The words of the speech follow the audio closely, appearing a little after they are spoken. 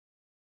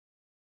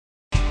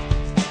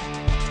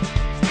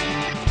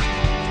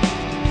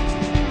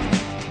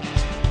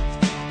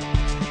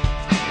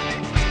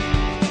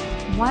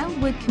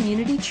Wildwood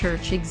Community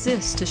Church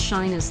exists to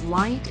shine as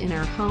light in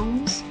our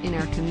homes, in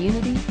our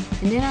community,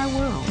 and in our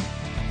world.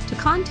 To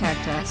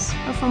contact us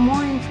or for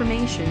more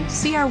information,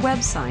 see our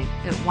website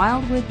at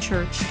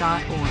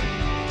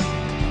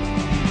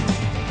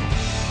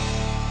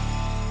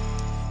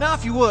wildwoodchurch.org. Now,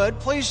 if you would,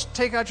 please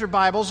take out your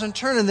Bibles and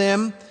turn in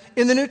them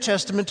in the New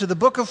Testament to the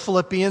book of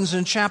Philippians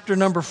in chapter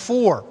number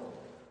 4.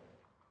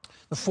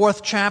 The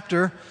fourth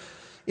chapter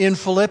in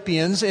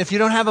Philippians. If you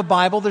don't have a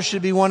Bible, there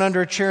should be one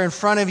under a chair in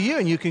front of you,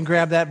 and you can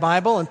grab that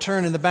Bible and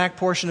turn in the back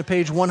portion of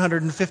page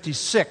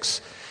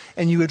 156,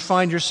 and you would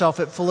find yourself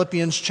at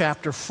Philippians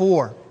chapter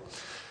 4.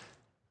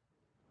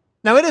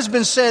 Now, it has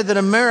been said that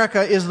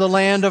America is the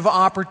land of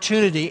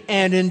opportunity,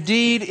 and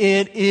indeed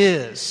it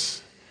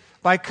is.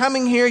 By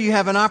coming here, you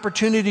have an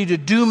opportunity to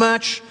do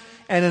much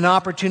and an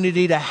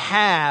opportunity to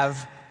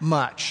have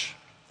much.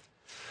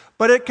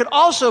 But it could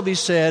also be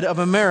said of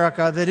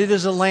America that it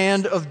is a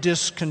land of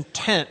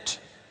discontent.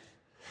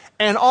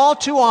 And all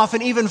too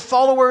often, even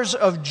followers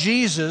of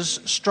Jesus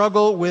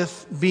struggle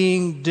with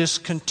being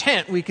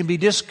discontent. We can be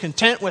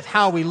discontent with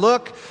how we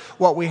look,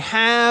 what we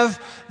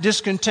have,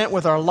 discontent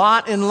with our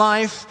lot in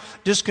life,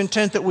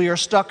 discontent that we are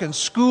stuck in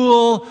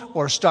school,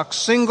 or stuck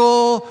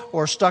single,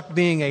 or stuck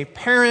being a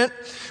parent.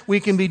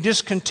 We can be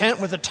discontent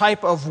with the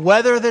type of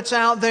weather that's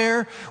out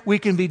there. We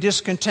can be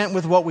discontent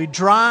with what we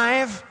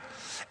drive.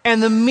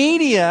 And the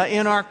media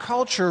in our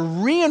culture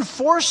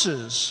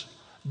reinforces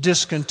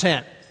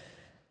discontent.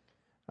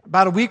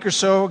 About a week or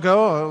so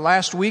ago,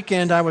 last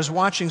weekend, I was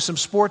watching some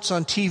sports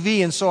on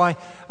TV, and so I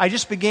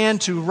just began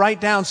to write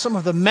down some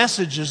of the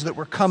messages that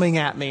were coming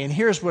at me, and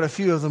here's what a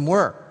few of them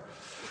were.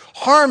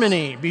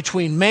 Harmony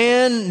between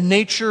man,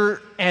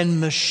 nature, and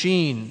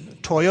machine.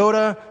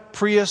 Toyota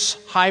Prius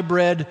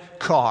hybrid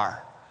car.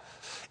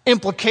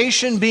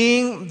 Implication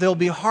being, there'll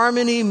be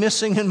harmony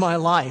missing in my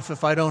life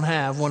if I don't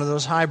have one of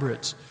those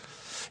hybrids.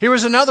 Here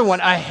was another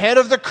one, ahead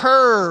of the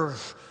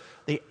curve,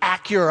 the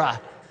Acura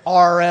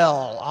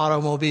RL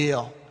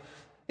automobile.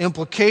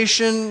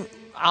 Implication,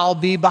 I'll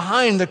be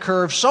behind the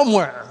curve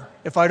somewhere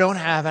if I don't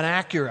have an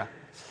Acura.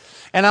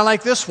 And I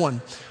like this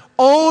one,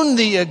 own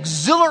the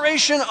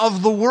exhilaration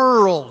of the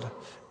world,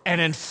 an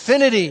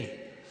Infiniti.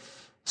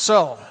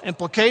 So,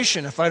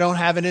 implication, if I don't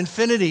have an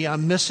Infiniti,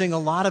 I'm missing a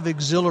lot of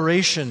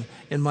exhilaration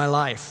in my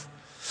life.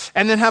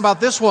 And then how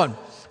about this one?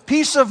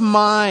 Peace of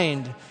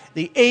mind,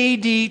 the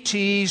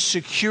ADT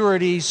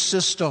security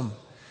system.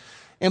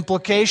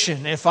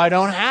 Implication, if I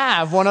don't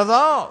have one of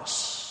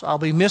those, I'll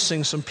be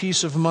missing some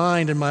peace of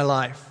mind in my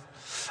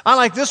life. I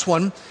like this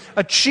one.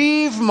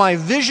 Achieve my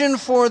vision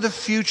for the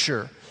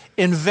future.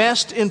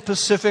 Invest in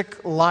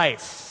Pacific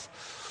Life.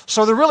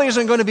 So there really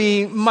isn't going to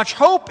be much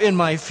hope in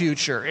my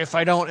future if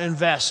I don't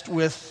invest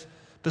with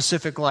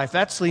Pacific Life.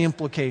 That's the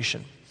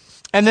implication.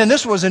 And then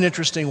this was an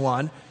interesting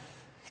one.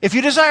 If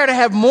you desire to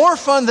have more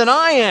fun than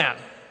I am,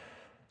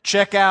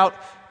 check out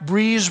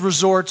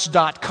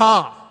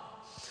breezeresorts.com.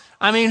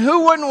 I mean,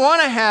 who wouldn't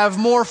want to have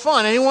more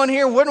fun? Anyone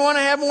here wouldn't want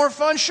to have more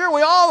fun? Sure,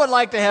 we all would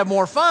like to have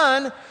more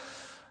fun,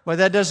 but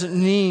that doesn't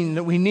mean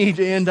that we need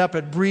to end up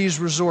at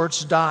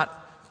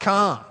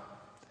breezeresorts.com.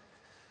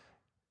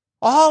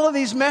 All of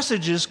these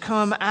messages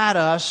come at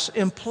us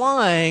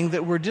implying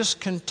that we're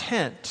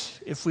discontent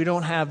if we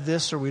don't have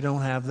this or we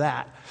don't have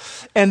that.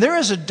 And there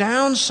is a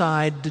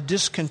downside to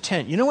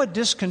discontent. You know what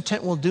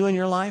discontent will do in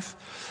your life?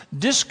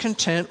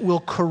 Discontent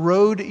will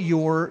corrode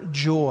your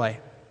joy.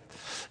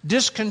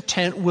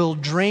 Discontent will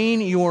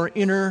drain your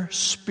inner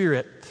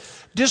spirit.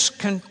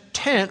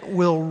 Discontent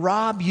will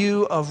rob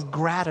you of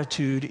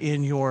gratitude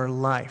in your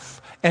life.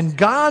 And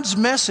God's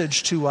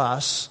message to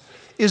us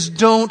is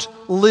don't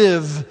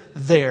live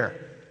there.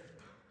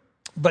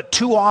 But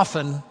too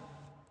often,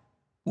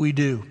 we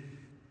do.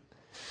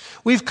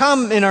 We've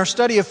come in our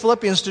study of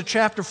Philippians to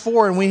chapter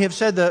 4, and we have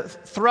said the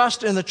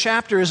thrust in the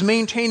chapter is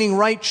maintaining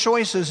right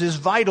choices is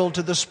vital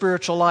to the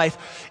spiritual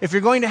life. If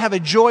you're going to have a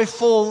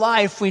joyful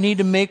life, we need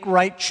to make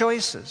right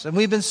choices. And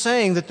we've been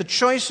saying that the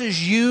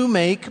choices you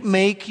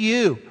make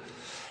you,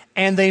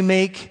 and they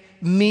make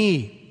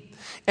me.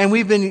 And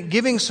we've been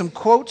giving some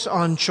quotes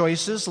on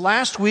choices.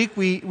 Last week,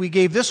 we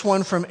gave this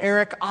one from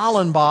Eric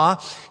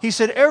Allenbaugh. He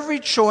said, every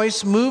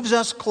choice moves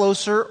us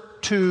closer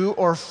to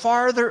or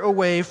farther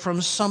away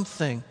from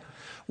something.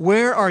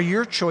 Where are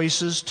your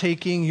choices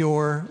taking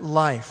your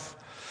life?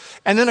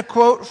 And then a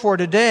quote for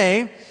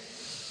today,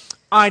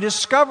 I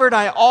discovered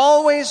I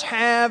always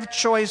have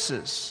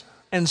choices,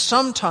 and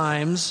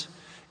sometimes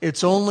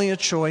it's only a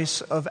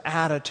choice of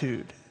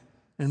attitude.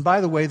 And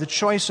by the way, the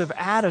choice of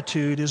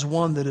attitude is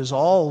one that is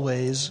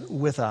always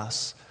with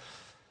us.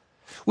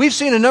 We've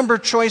seen a number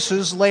of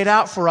choices laid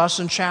out for us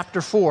in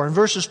chapter 4. In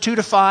verses 2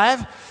 to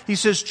 5, he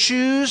says,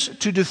 choose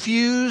to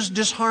diffuse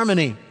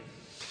disharmony.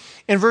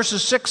 In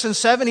verses 6 and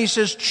 7, he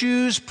says,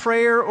 choose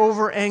prayer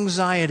over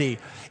anxiety.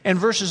 In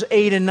verses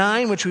 8 and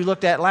 9, which we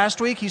looked at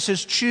last week, he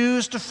says,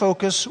 choose to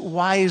focus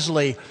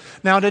wisely.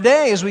 Now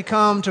today, as we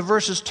come to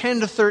verses 10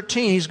 to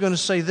 13, he's going to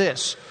say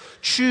this,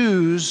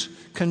 choose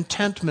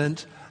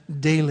contentment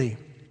daily.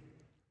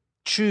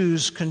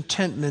 Choose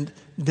contentment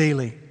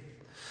daily.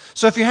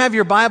 So if you have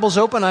your Bibles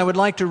open, I would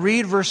like to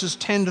read verses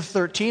 10 to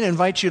 13. I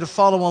invite you to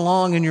follow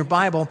along in your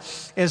Bible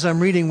as I'm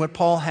reading what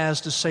Paul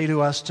has to say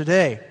to us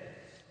today.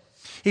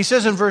 He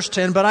says in verse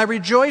 10, "But I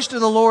rejoiced in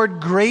the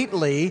Lord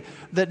greatly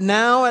that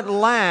now at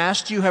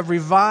last you have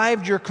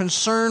revived your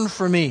concern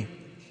for me.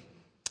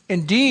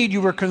 Indeed,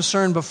 you were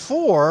concerned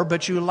before,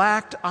 but you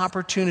lacked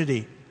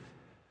opportunity.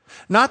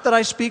 Not that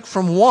I speak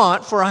from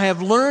want, for I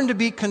have learned to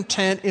be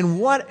content in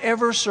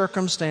whatever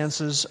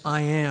circumstances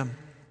I am.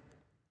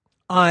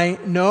 I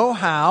know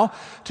how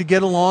to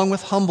get along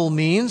with humble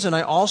means, and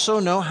I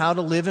also know how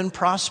to live in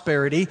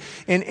prosperity.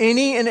 In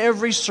any and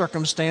every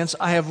circumstance,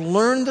 I have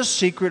learned the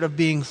secret of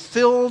being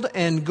filled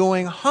and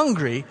going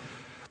hungry,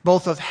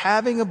 both of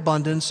having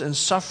abundance and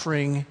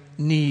suffering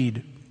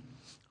need.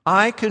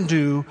 I can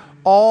do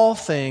all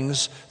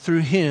things through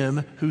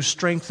Him who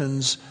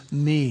strengthens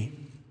me."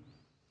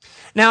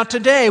 Now,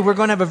 today we're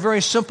going to have a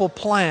very simple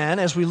plan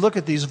as we look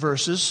at these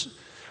verses.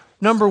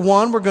 Number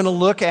one, we're going to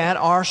look at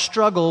our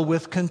struggle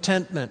with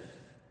contentment.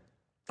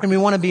 And we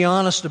want to be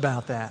honest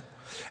about that.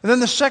 And then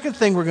the second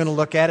thing we're going to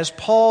look at is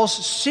Paul's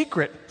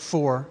secret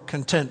for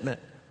contentment.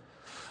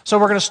 So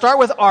we're going to start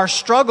with our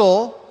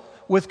struggle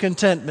with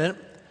contentment.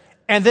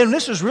 And then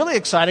this is really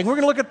exciting. We're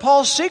going to look at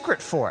Paul's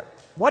secret for it.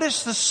 What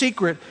is the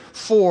secret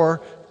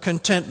for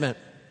contentment?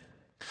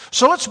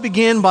 So let's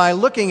begin by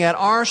looking at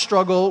our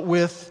struggle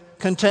with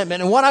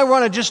contentment. And what I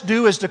want to just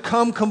do is to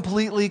come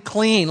completely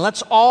clean.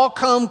 Let's all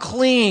come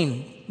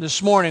clean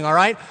this morning, all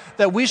right?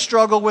 That we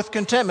struggle with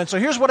contentment. So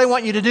here's what I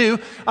want you to do.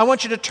 I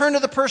want you to turn to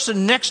the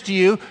person next to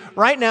you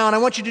right now, and I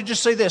want you to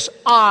just say this: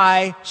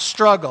 I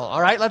struggle.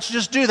 All right? Let's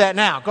just do that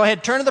now. Go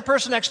ahead, turn to the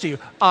person next to you.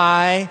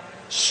 I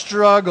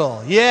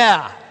struggle.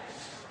 Yeah.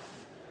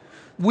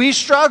 We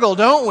struggle,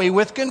 don't we,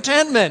 with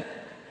contentment?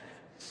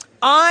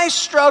 I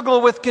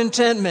struggle with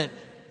contentment.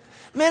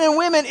 Men and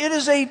women, it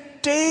is a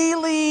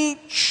daily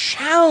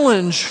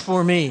challenge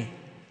for me.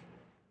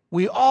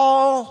 We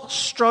all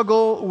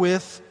struggle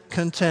with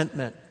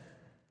contentment.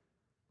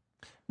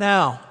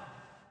 Now,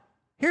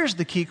 here's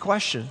the key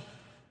question.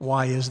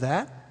 Why is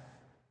that?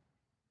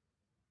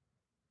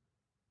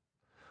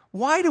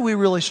 Why do we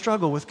really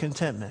struggle with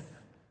contentment?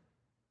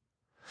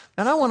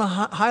 And I want to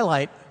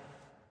highlight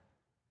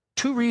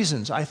two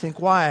reasons, I think,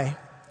 why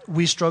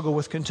we struggle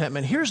with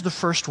contentment. Here's the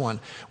first one.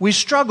 We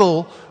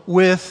struggle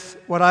with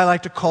what I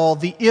like to call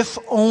the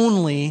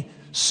if-only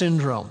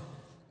syndrome.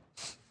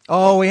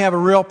 Oh, we have a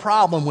real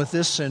problem with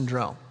this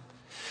syndrome.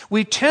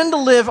 We tend to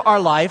live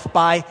our life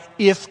by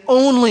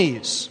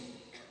if-onlys.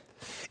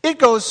 It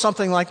goes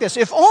something like this: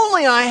 if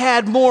only I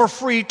had more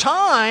free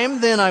time,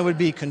 then I would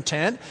be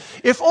content.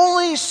 If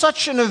only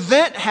such an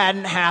event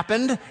hadn't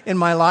happened in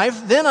my life,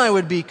 then I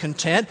would be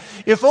content.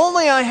 If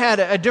only I had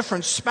a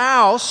different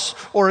spouse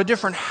or a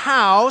different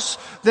house,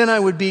 then I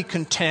would be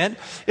content.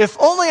 If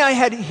only I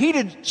had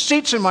heated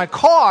seats in my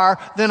car,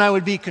 then I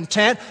would be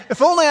content.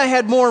 If only I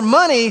had more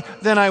money,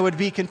 then I would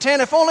be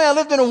content. If only I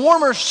lived in a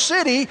warmer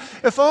city,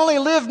 if only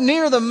lived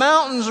near the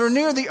mountains or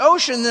near the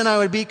ocean, then I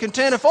would be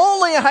content. If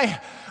only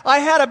I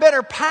had a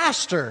better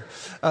pastor,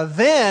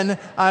 then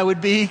I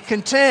would be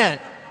content.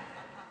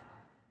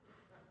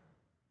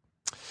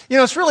 You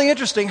know, it's really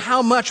interesting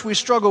how much we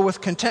struggle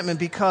with contentment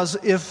because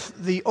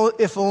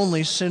if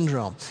only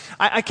syndrome.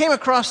 I came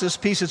across this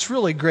piece. It's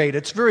really great.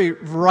 It's very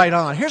right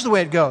on. Here's the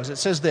way it goes. It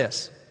says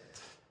this: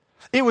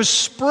 it was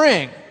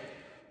spring,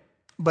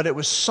 but it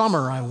was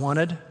summer I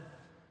wanted,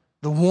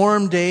 the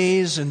warm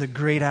days and the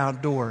great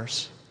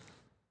outdoors.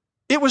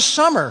 It was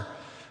summer,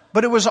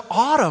 but it was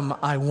autumn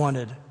I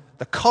wanted,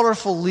 the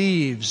colorful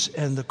leaves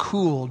and the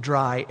cool,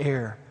 dry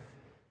air.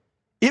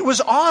 It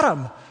was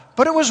autumn,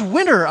 but it was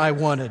winter I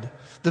wanted,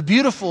 the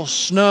beautiful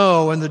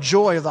snow and the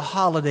joy of the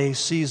holiday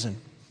season.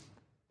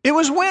 It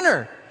was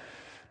winter,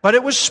 but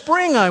it was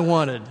spring I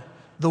wanted,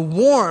 the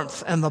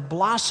warmth and the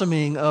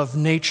blossoming of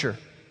nature.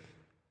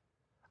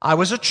 I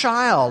was a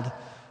child,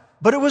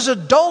 but it was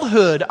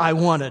adulthood I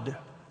wanted,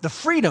 the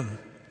freedom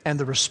and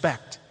the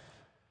respect.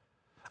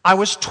 I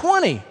was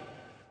 20,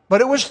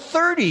 but it was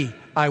 30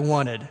 I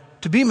wanted,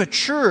 to be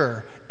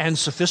mature and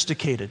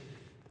sophisticated.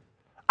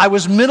 I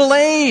was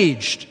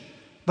middle-aged,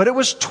 but it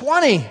was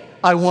 20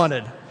 I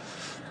wanted,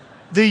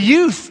 the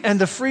youth and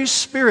the free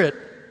spirit.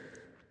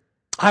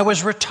 I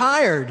was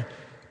retired,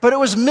 but it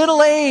was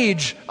middle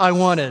age I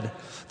wanted,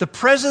 the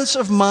presence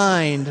of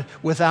mind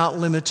without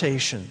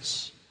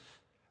limitations.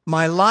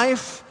 My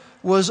life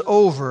was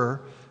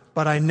over,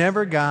 but I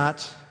never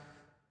got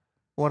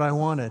what I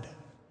wanted.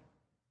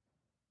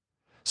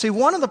 See,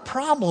 one of the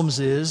problems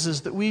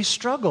is that we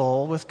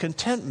struggle with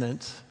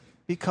contentment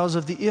because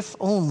of the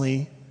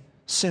if-only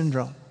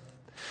syndrome.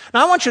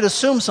 Now, I want you to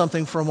assume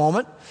something for a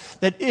moment,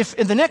 that if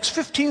in the next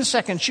 15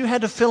 seconds you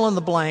had to fill in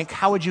the blank,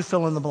 how would you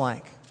fill in the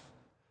blank?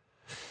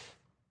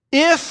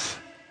 If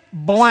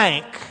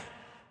blank,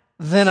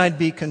 then I'd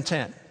be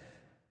content.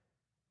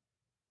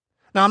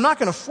 Now, I'm not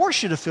going to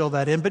force you to fill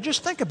that in, but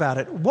just think about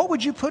it. What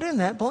would you put in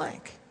that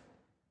blank?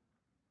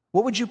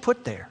 What would you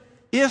put there?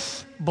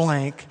 If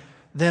blank,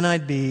 then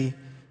I'd be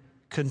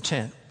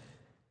content.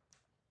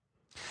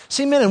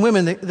 See, men and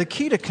women, the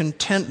key to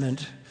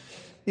contentment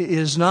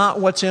is not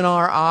what's in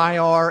our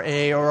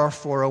IRA or our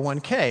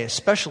 401k,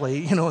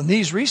 especially, in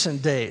these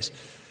recent days.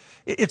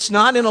 It's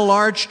not in a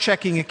large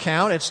checking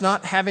account. It's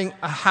not having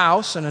a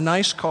house and a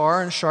nice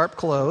car and sharp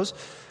clothes.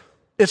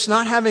 It's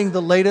not having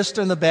the latest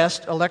and the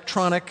best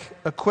electronic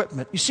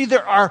equipment. You see,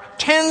 there are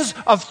tens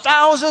of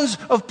thousands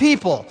of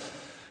people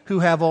who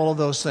have all of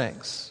those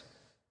things,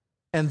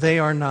 and they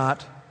are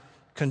not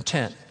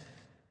content.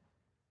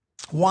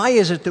 Why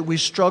is it that we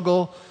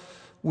struggle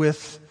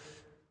with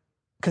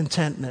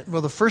contentment?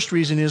 Well, the first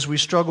reason is we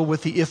struggle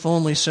with the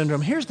if-only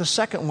syndrome. Here's the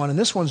second one, and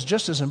this one's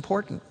just as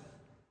important,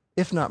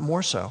 if not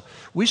more so.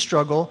 We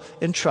struggle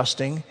in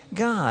trusting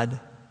God.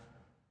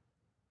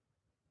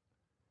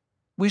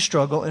 We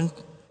struggle in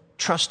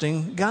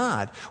trusting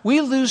God.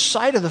 We lose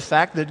sight of the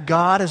fact that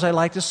God, as I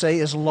like to say,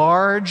 is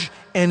large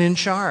and in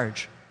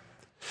charge.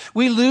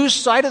 We lose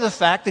sight of the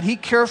fact that He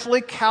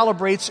carefully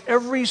calibrates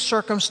every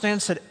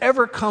circumstance that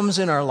ever comes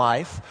in our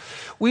life.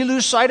 We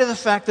lose sight of the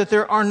fact that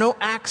there are no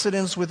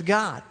accidents with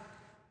God.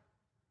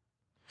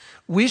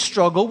 We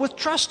struggle with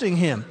trusting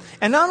Him.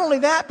 And not only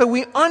that, but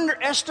we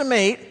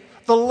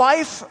underestimate the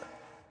life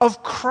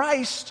of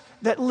Christ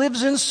that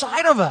lives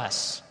inside of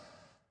us.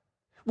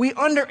 We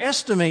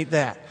underestimate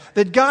that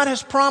God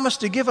has promised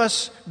to give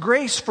us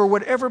grace for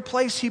whatever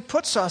place He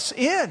puts us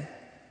in.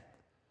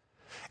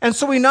 And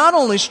so we not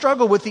only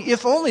struggle with the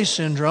if-only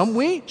syndrome,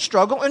 we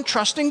struggle in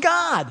trusting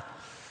God.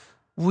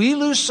 We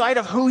lose sight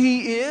of who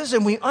He is,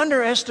 and we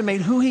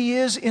underestimate who He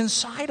is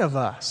inside of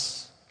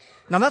us.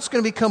 Now that's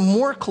going to become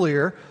more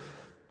clear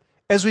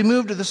as we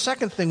move to the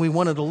second thing we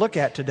wanted to look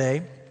at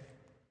today,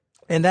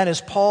 and that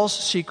is Paul's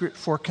secret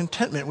for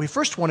contentment. We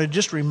first want to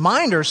just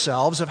remind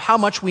ourselves of how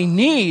much we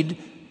need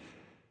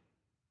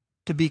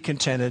to be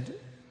contented,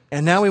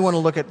 and now we want to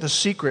look at the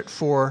secret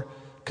for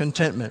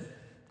contentment.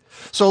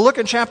 So look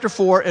at chapter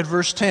 4 at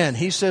verse 10.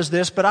 He says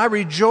this, "But I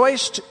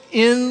rejoiced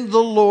in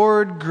the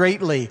Lord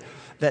greatly,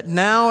 that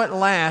now at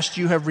last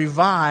you have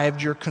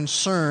revived your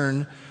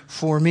concern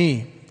for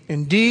me.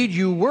 Indeed,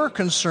 you were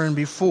concerned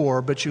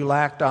before, but you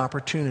lacked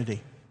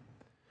opportunity."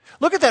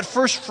 Look at that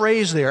first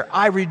phrase there,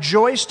 "I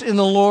rejoiced in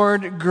the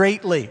Lord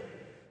greatly."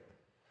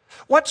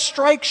 What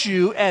strikes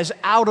you as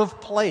out of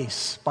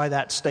place by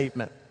that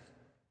statement?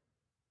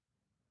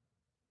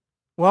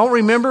 Well,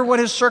 remember what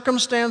his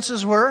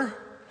circumstances were?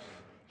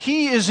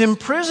 He is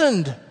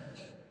imprisoned.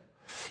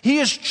 He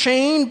is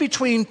chained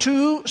between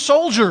two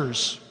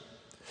soldiers.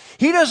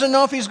 He doesn't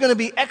know if he's going to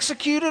be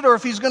executed or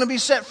if he's going to be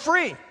set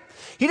free.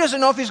 He doesn't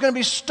know if he's going to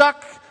be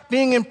stuck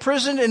being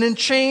imprisoned and in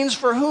chains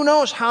for who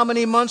knows how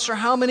many months or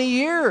how many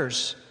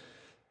years.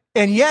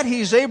 And yet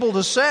he's able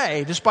to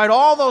say, despite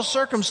all those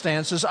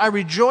circumstances, "I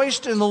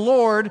rejoiced in the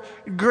Lord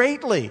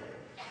greatly."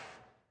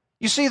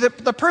 You see,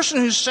 the person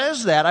who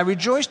says that, "I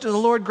rejoiced in the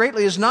Lord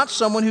greatly," is not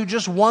someone who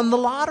just won the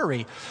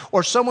lottery,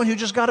 or someone who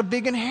just got a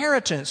big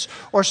inheritance,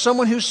 or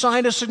someone who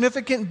signed a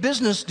significant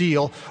business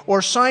deal,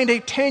 or signed a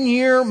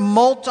 10-year,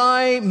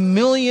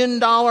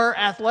 multi-million-dollar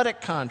athletic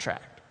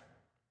contract.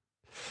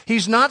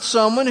 He's not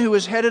someone who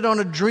is headed on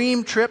a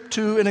dream trip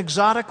to an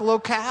exotic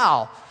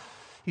locale.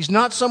 He's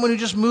not someone who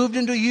just moved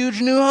into a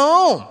huge new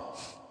home.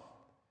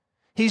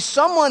 He's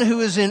someone who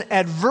is in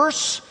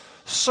adverse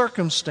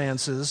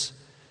circumstances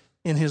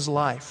in his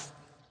life,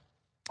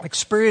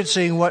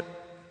 experiencing what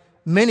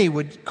many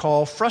would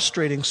call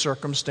frustrating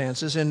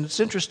circumstances. And it's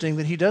interesting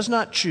that he does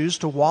not choose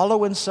to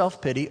wallow in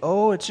self-pity.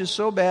 "Oh, it's just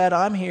so bad,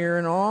 I'm here,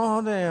 and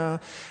oh,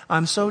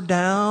 I'm so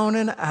down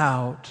and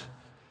out."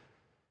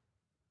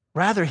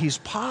 Rather, he's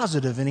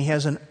positive and he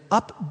has an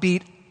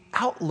upbeat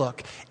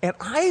outlook. And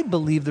I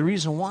believe the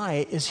reason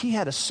why is he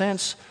had a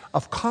sense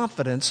of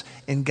confidence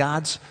in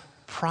God's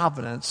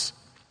providence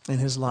in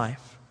his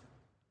life.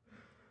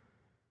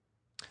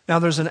 Now,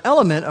 there's an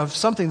element of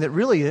something that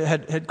really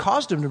had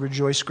caused him to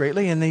rejoice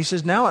greatly, and he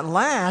says, "Now at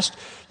last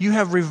you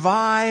have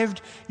revived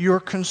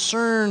your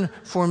concern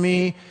for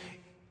me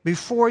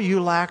before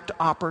you lacked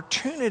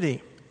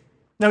opportunity."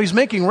 Now, he's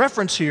making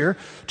reference here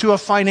to a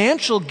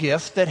financial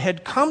gift that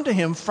had come to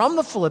him from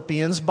the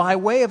Philippians by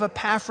way of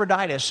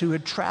Epaphroditus, who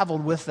had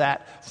traveled with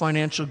that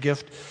financial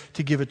gift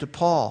to give it to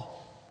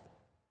Paul.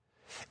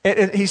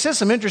 And he says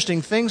some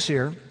interesting things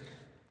here,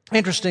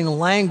 interesting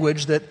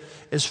language that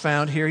is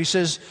found here. He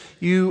says,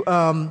 "You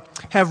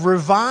have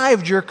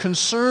revived your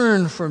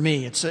concern for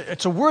me."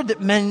 It's a word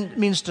that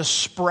means to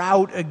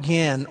sprout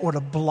again or to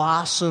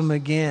blossom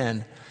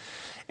again.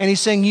 And he's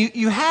saying,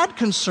 you had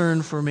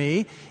concern for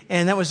me,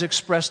 and that was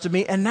expressed to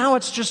me, and now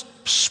it's just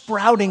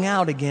sprouting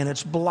out again.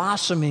 It's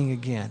blossoming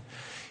again.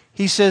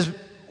 He says,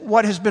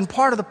 what has been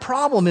part of the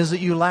problem is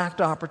that you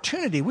lacked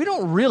opportunity. We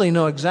don't really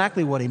know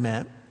exactly what he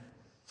meant.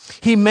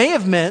 He may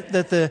have meant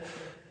that the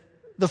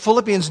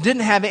Philippians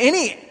didn't have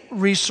any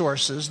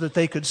resources that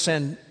they could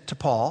send to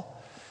Paul.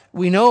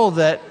 We know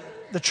that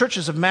the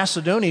churches of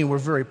Macedonia were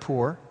very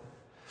poor.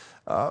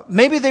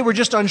 Maybe they were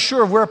just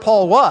unsure of where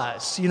Paul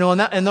was.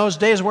 In those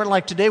days weren't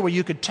like today where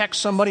you could text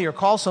somebody or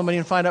call somebody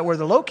and find out where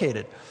they're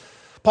located.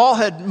 Paul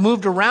had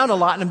moved around a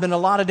lot and been in a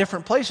lot of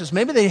different places.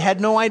 Maybe they had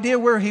no idea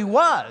where he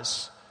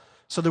was.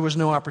 so there was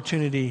no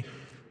opportunity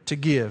to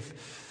give.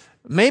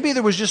 Maybe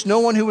there was just no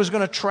one who was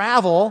going to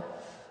travel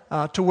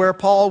to where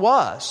Paul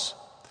was,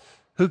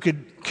 who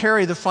could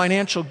carry the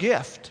financial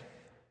gift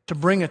to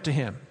bring it to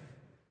him.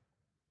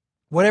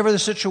 Whatever the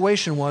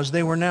situation was,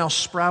 they were now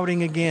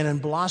sprouting again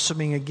and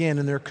blossoming again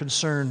in their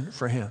concern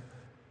for him.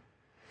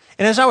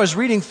 And as I was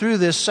reading through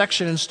this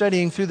section and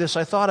studying through this,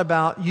 I thought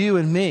about you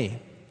and me.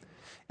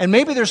 And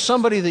maybe there's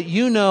somebody that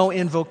you know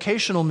in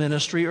vocational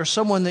ministry or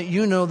someone that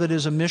you know that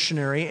is a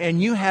missionary,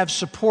 and you have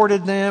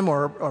supported them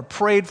or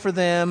prayed for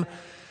them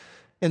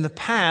in the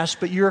past,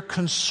 but your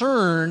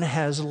concern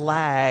has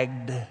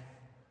lagged.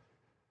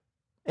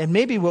 And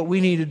maybe what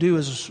we need to do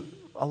is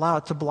allow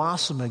it to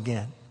blossom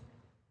again.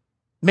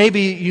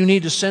 Maybe you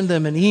need to send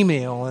them an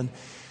email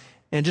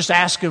and just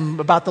ask them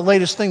about the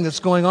latest thing that's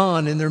going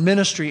on in their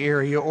ministry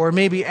area, or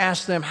maybe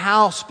ask them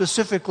how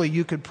specifically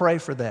you could pray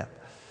for them.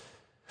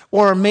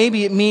 Or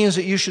maybe it means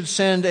that you should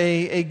send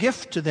a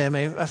gift to them,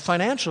 a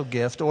financial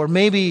gift, or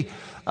maybe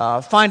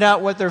find out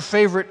what their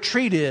favorite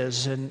treat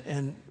is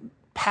and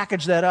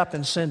package that up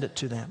and send it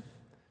to them.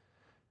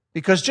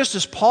 Because just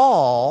as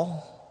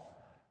Paul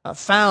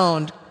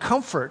found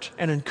comfort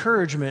and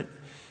encouragement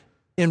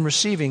in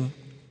receiving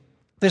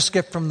this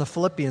gift from the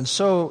Philippians,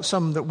 so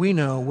some that we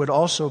know would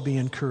also be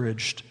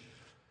encouraged.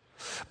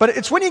 But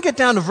it's when you get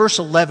down to verse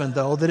 11,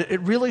 though, that it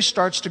really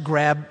starts to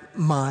grab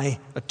my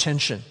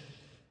attention.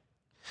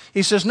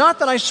 He says, "Not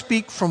that I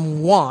speak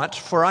from want,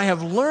 for I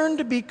have learned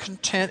to be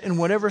content in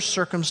whatever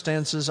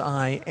circumstances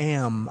I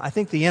am." I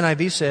think the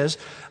NIV says,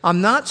 "I'm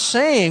not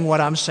saying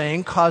what I'm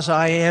saying because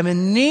I am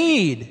in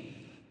need."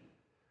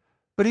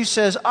 But he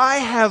says, "I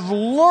have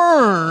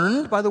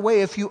learned," by the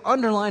way, if you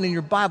underline in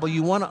your Bible,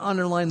 you want to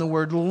underline the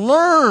word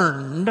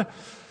learned,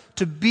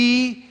 "to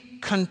be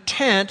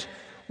content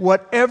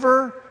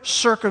whatever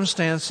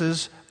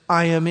circumstances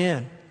I am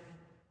in."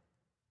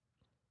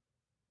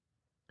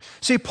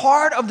 See,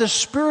 part of the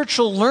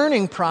spiritual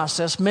learning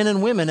process, men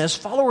and women, as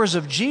followers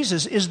of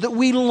Jesus, is that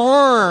we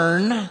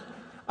learn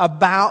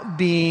about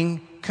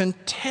being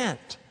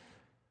content.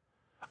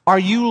 Are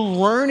you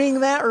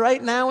learning that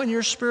right now in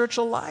your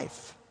spiritual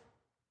life?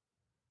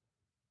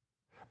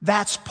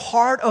 That's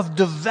part of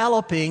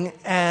developing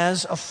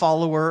as a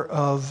follower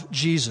of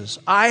Jesus.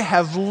 I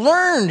have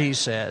learned, he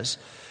says,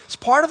 it's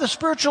part of the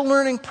spiritual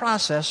learning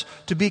process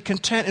to be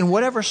content in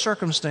whatever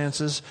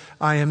circumstances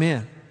I am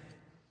in.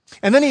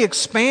 And then he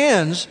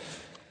expands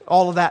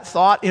all of that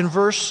thought in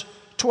verse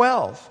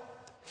 12.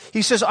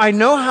 He says, "I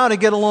know how to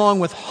get along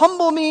with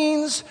humble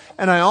means,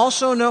 and I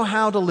also know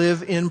how to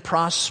live in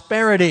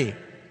prosperity."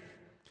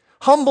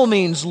 Humble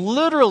means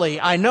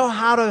literally, I know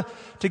how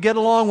to get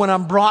along when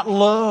I'm brought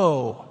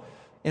low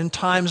in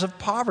times of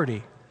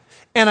poverty.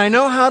 And I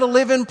know how to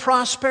live in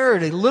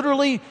prosperity,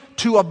 literally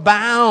to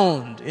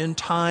abound in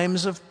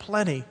times of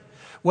plenty.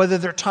 Whether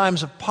they're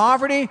times of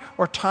poverty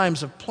or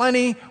times of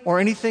plenty or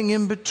anything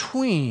in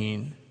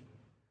between,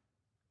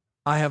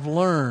 I have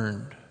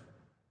learned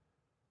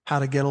how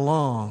to get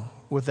along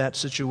with that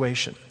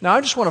situation. Now, I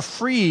just want to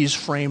freeze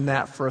frame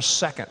that for a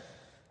second.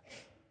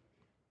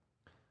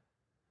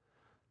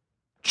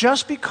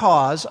 Just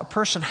because a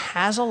person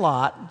has a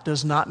lot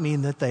does not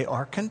mean that they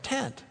are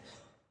content.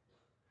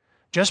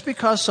 Just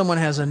because someone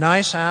has a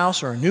nice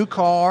house or a new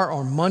car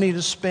or money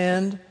to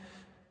spend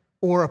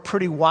or a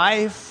pretty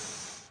wife,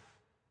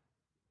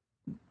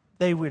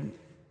 they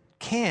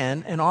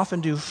can and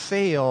often do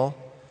fail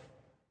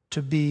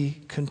to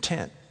be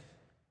content.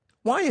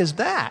 Why is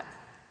that?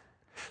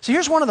 So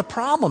here's one of the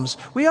problems.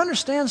 We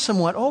understand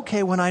somewhat,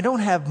 okay, when I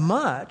don't have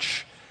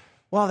much,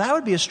 well, that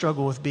would be a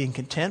struggle with being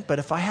content, but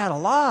if I had a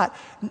lot,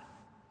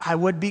 I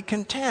would be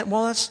content.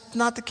 Well, that's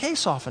not the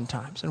case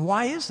oftentimes. And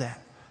why is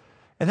that?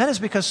 And that is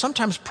because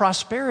sometimes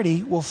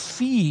prosperity will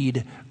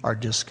feed our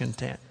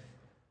discontent.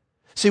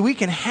 See, we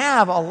can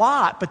have a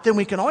lot, but then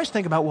we can always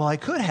think about, well, I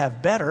could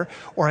have better,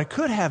 or I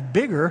could have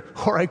bigger,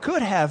 or I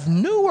could have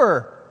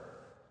newer.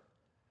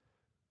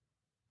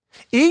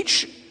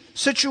 Each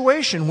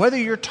situation, whether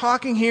you're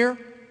talking here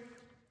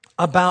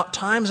about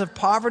times of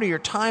poverty or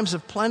times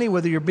of plenty,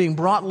 whether you're being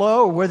brought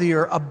low or whether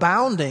you're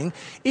abounding,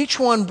 each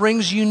one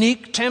brings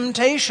unique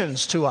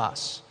temptations to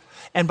us.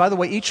 And by the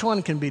way, each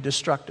one can be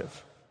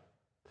destructive.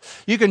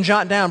 You can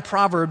jot down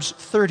Proverbs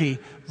 30,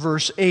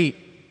 verse 8,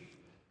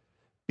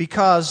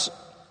 because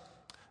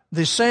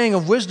the saying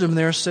of wisdom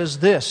there says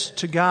this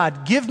to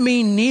God, "Give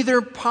me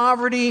neither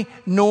poverty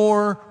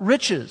nor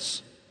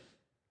riches."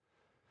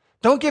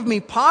 Don't give me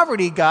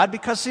poverty, God,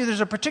 because, see,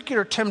 there's a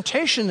particular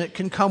temptation that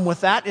can come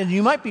with that, and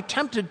you might be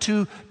tempted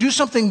to do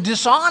something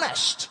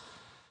dishonest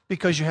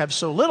because you have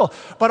so little.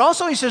 But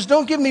also he says,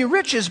 don't give me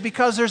riches,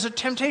 because there's a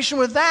temptation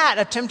with that,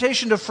 a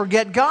temptation to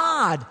forget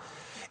God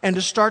and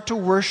to start to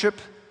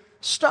worship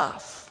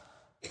stuff.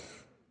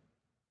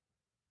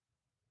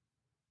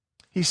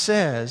 He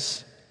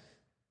says,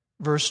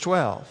 verse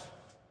 12,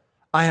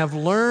 "I have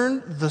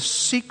learned the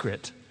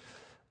secret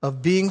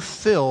of being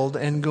filled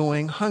and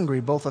going hungry,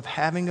 both of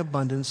having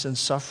abundance and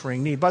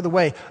suffering need." By the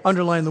way,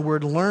 underline the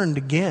word learned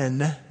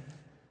again,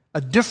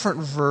 a different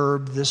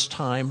verb this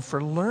time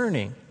for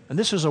learning. And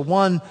this is a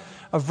one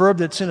a verb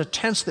that's in a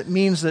tense that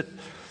means that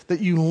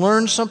you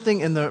learn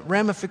something and the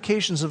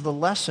ramifications of the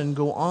lesson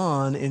go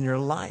on in your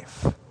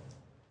life.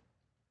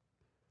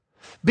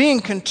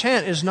 Being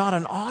content is not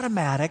an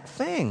automatic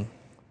thing.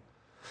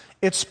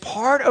 It's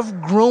part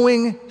of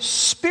growing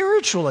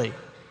spiritually.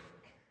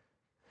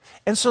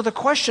 And so the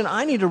question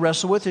I need to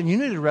wrestle with and you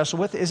need to wrestle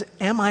with is,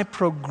 am I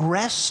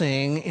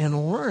progressing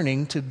in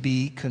learning to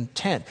be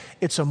content?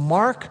 It's a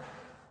mark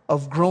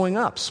of growing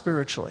up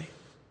spiritually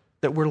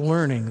that we're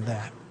learning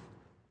that.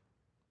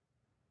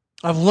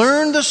 I've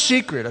learned the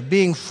secret of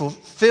being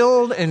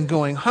fulfilled and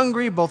going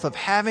hungry, both of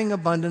having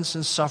abundance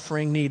and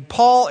suffering need.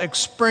 Paul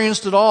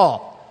experienced it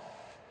all.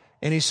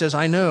 And he says,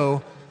 I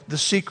know the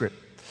secret.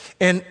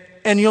 And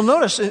you'll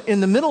notice in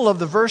the middle of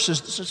the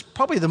verses, this is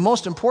probably the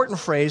most important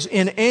phrase,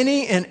 in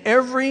any and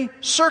every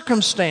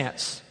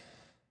circumstance.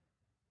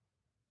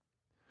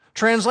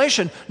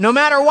 Translation, no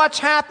matter what's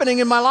happening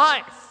in my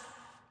life.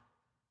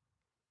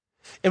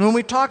 And when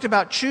we talked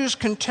about choose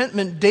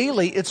contentment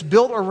daily, it's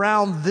built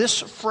around this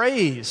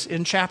phrase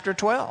in chapter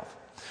 12.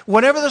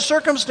 Whatever the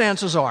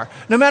circumstances are,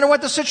 no matter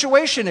what the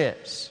situation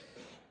is,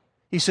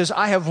 he says,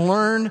 I have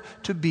learned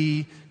to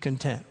be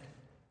content.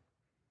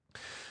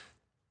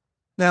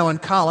 Now, in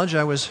college,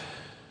 I was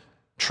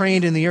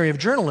trained in the area of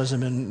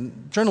journalism,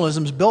 and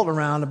journalism is built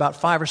around about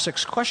 5 or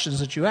 6 questions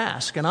that you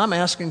ask, and I'm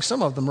asking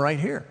some of them right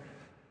here.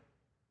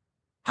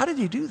 How did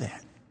he do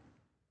that?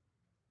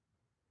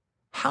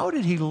 How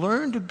did he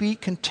learn to be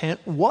content,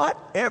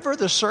 whatever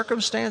the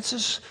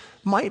circumstances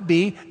might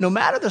be, no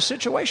matter the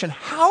situation?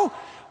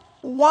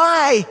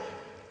 Why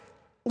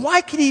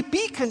could he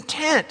be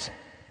content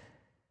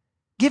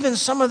given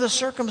some of the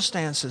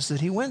circumstances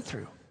that he went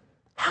through?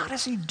 How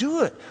does he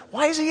do it?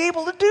 Why is he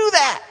able to do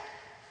that?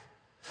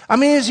 I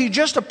mean, is he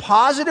just a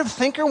positive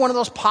thinker, one of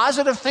those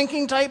positive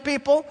thinking type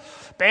people?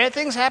 Bad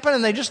things happen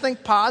and they just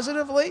think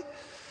positively?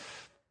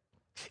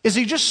 Is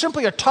he just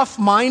simply a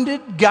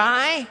tough-minded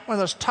guy, one of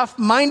those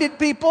tough-minded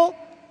people?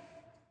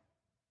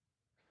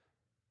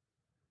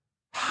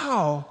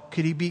 How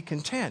could he be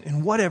content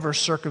in whatever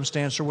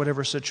circumstance or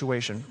whatever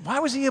situation? Why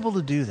was he able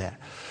to do that?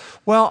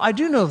 Well, I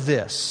do know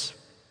this.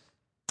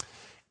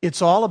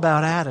 It's all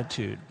about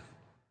attitude.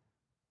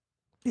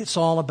 It's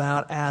all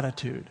about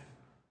attitude.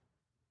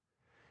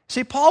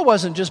 See, Paul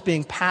wasn't just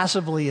being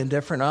passively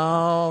indifferent.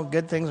 Oh,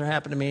 good things are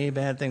happening to me,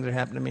 bad things are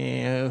happening to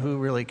me. Who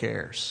really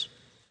cares?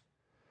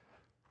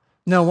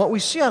 No, what we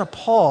see out of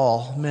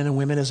Paul, men and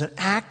women, is an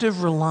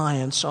active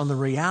reliance on the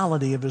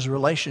reality of his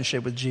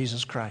relationship with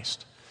Jesus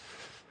Christ.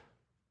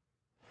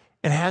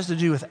 It has to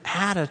do with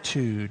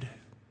attitude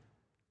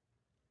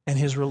and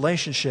his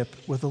relationship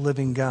with the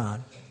living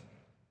God.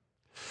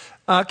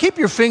 Keep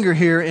your finger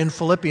here in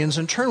Philippians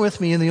and turn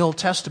with me in the Old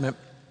Testament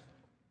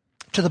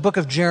to the book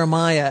of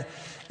Jeremiah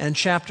and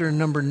chapter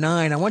number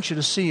 9. I want you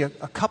to see a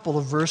couple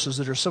of verses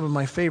that are some of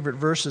my favorite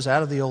verses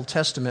out of the Old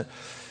Testament.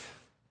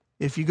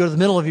 If you go to the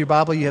middle of your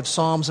Bible, you have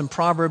Psalms and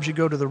Proverbs. You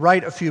go to the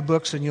right a few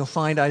books and you'll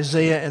find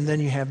Isaiah, and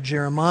then you have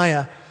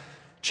Jeremiah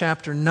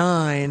chapter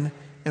 9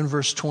 and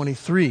verse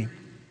 23.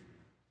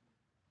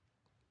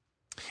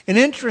 An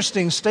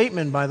interesting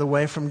statement, by the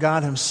way, from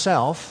God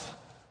himself,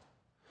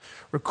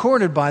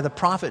 recorded by the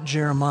prophet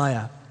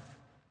Jeremiah.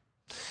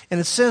 And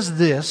it says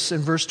this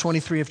in verse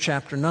 23 of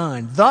chapter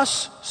 9,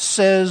 "Thus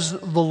says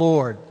the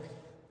Lord,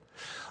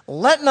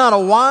 let not a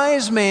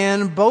wise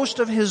man boast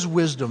of his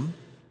wisdom,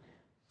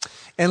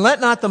 and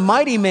let not the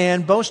mighty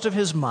man boast of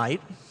his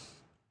might,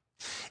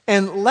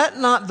 and let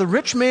not the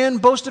rich man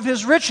boast of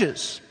his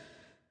riches.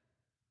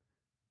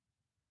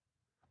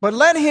 But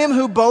let him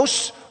who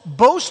boasts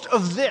boast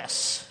of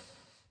this."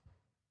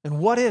 And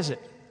what is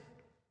it?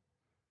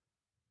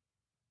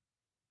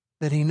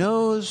 That he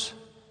knows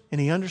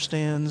and he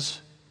understands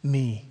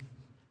me.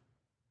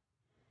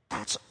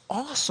 That's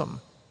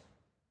awesome.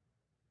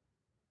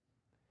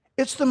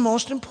 It's the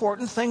most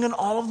important thing in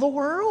all of the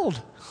world.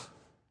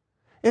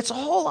 It's a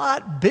whole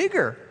lot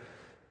bigger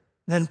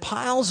than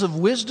piles of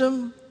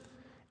wisdom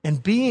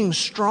and being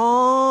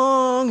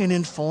strong and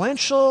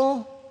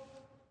influential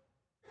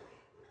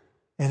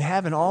and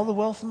having all the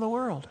wealth in the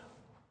world.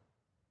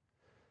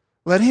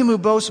 Let him who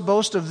boasts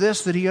boast of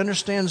this, that he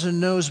understands and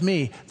knows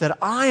me, that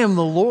I am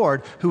the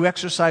Lord who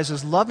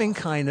exercises loving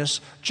kindness,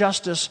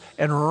 justice,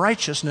 and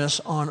righteousness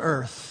on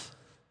earth.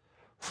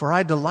 For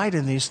I delight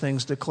in these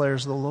things,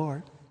 declares the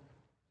Lord.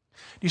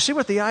 Do you see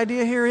what the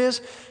idea here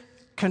is?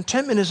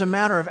 Contentment is a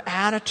matter of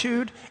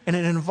attitude, and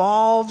it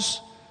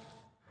involves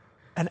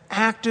an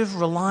active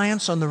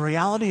reliance on the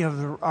reality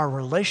of our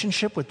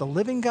relationship with the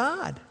living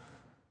God,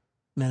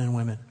 men and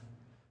women.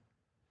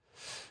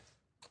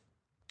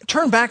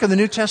 Turn back in the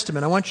New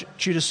Testament. I want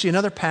you to see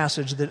another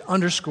passage that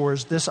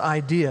underscores this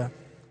idea.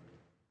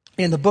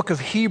 In the book of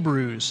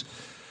Hebrews,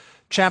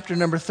 chapter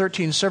number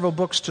 13, several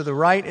books to the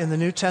right in the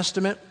New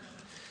Testament.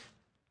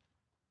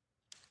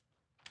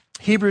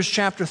 Hebrews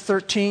chapter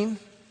 13.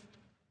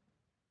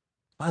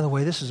 By the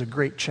way, this is a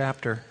great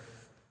chapter.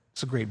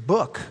 It's a great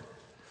book.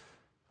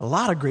 A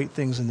lot of great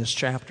things in this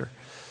chapter.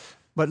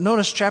 But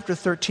notice chapter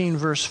 13,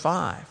 verse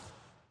 5.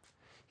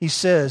 He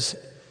says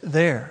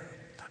there,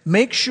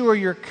 Make sure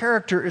your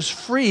character is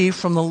free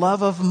from the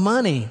love of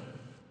money,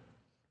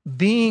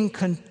 being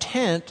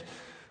content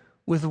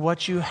with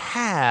what you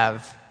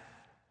have.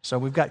 So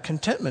we've got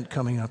contentment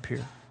coming up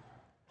here.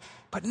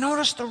 But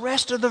notice the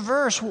rest of the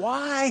verse.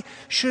 Why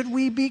should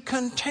we be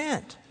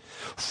content?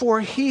 For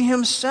he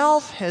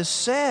himself has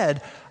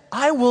said,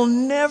 I will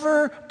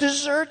never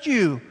desert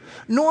you,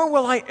 nor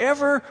will I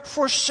ever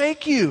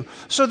forsake you,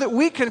 so that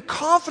we can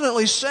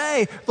confidently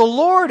say, the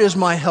Lord is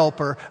my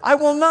helper. I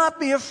will not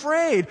be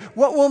afraid.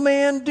 What will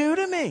man do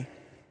to me?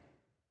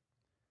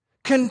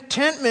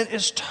 Contentment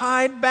is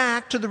tied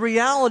back to the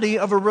reality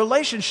of a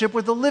relationship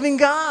with the living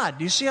God.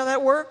 Do you see how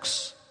that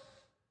works?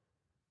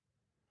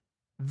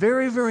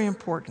 Very, very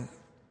important.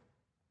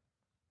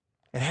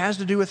 It has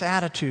to do with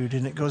attitude,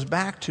 and it goes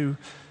back to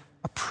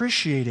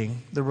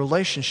appreciating the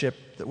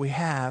relationship that we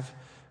have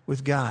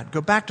with God.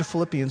 Go back to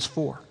Philippians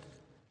 4.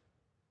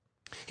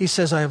 He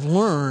says, I have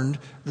learned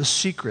the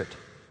secret.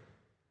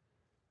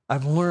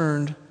 I've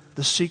learned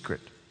the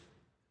secret.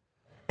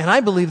 And I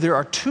believe there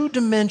are two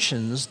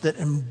dimensions that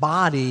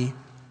embody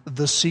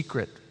the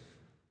secret.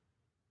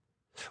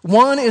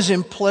 One is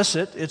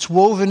implicit. It's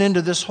woven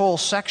into this whole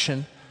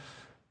section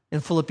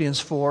in Philippians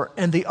 4.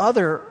 And the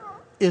other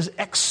is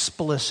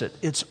explicit.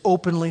 It's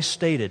openly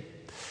stated.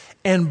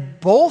 And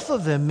both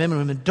of them, men and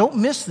women, don't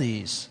miss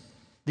these.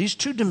 These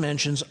two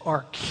dimensions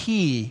are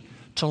key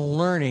to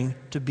learning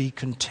to be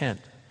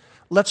content.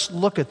 Let's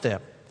look at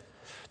them.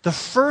 The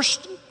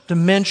first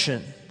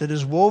dimension that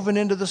is woven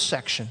into the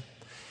section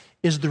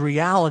is the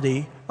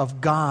reality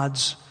of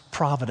God's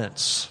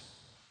providence.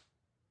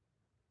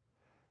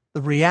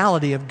 The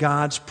reality of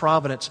God's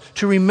providence.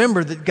 To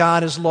remember that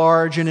God is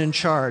large and in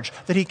charge,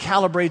 that He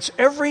calibrates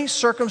every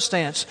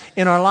circumstance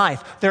in our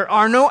life. There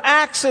are no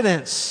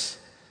accidents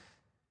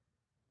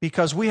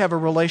because we have a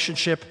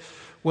relationship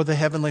with the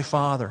Heavenly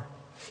Father.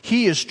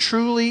 He is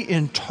truly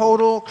in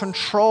total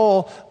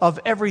control of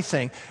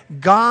everything.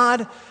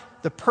 God,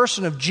 the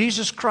person of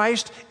Jesus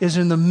Christ, is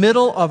in the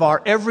middle of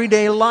our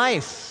everyday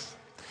life.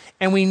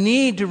 And we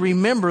need to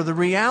remember the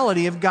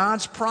reality of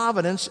God's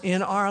providence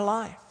in our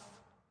life.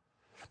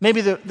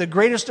 Maybe the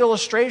greatest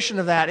illustration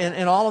of that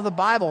in all of the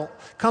Bible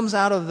comes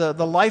out of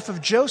the life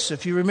of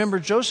Joseph. You remember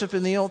Joseph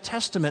in the Old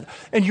Testament,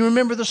 and you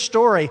remember the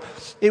story.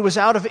 It was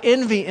out of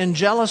envy and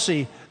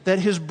jealousy that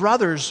his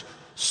brothers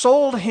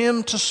sold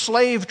him to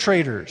slave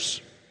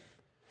traders.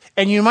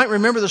 And you might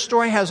remember the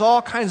story has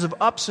all kinds of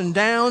ups and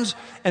downs,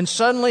 and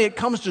suddenly it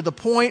comes to the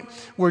point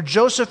where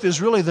Joseph is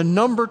really the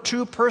number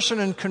 2 person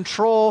in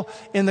control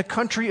in the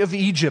country of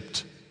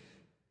Egypt.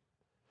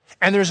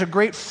 And there's a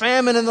great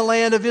famine in the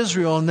land of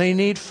Israel, and they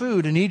need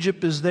food, and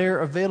Egypt is there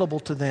available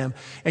to them.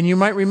 And you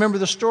might remember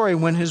the story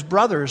when his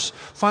brothers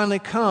finally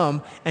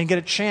come and get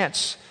a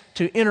chance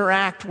to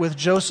interact with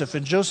Joseph,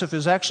 and Joseph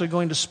is actually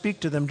going to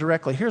speak to them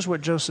directly. Here's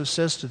what Joseph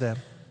says to them.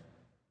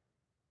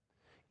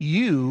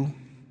 You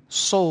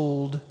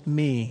sold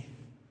me,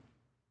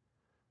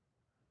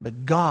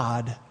 but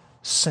God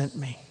sent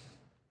me.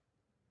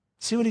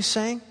 See what he's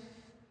saying?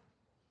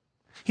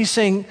 He's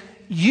saying,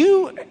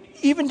 you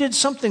even did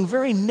something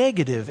very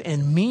negative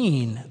and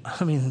mean.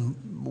 I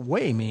mean,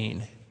 way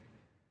mean.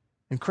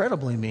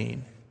 Incredibly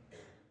mean.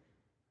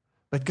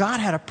 But God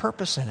had a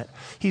purpose in it.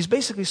 He's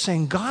basically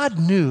saying God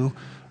knew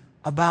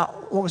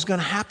about what was going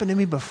to happen to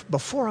me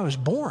before I was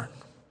born.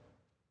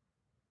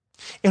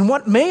 And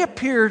what may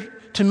appear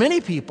to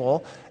many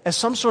people as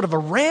some sort of a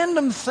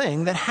random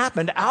thing that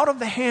happened out of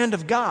the hand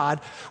of God,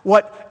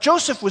 what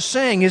Joseph was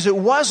saying is it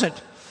wasn't.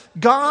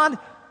 God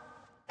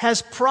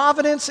has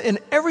providence in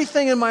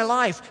everything in my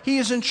life. He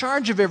is in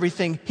charge of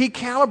everything. He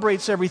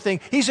calibrates everything.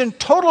 He's in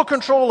total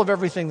control of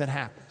everything that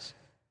happens.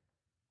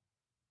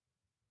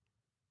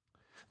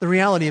 The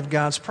reality of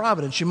God's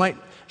providence. You might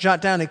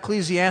jot down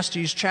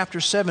Ecclesiastes chapter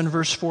 7,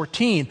 verse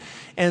 14.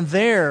 And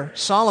there,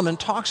 Solomon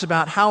talks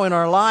about how in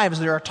our lives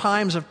there are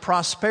times of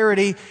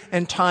prosperity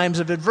and times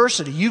of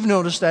adversity. You've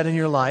noticed that in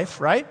your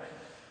life, right?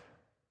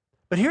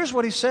 But here's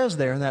what he says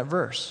there in that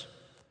verse.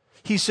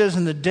 He says,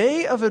 in the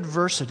day of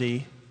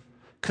adversity,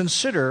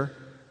 consider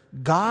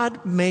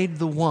God made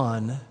the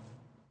one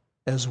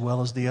as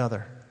well as the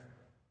other.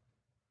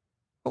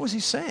 What was he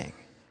saying?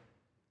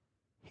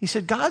 He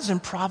said God's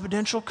in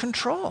providential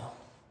control.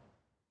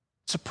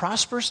 It's a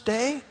prosperous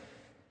day.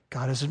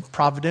 God is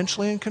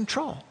providentially in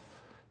control.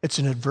 It's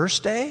an adverse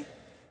day.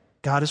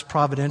 God is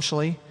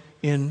providentially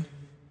in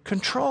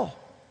control.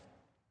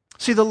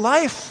 See, the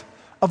life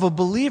of a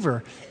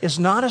believer is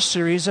not a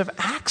series of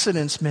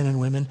accidents, men and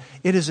women.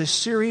 It is a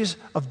series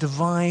of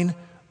divine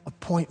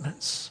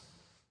appointments.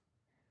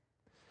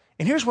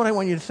 And here's what I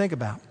want you to think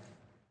about.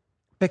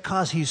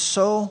 Because He's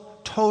so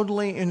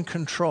totally in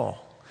control,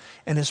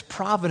 and His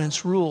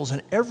providence rules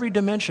in every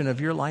dimension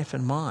of your life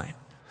and mine,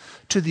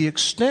 to the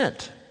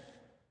extent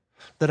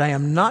that I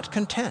am not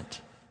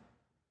content,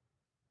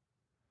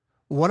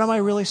 what am I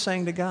really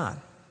saying to God?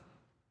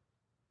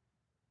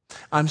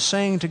 I'm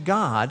saying to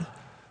God,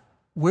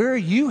 where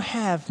you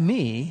have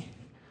me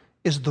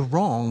is the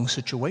wrong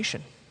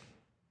situation.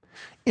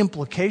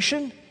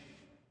 Implication,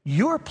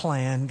 your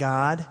plan,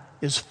 God,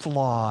 is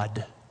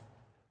flawed.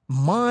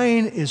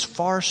 Mine is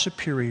far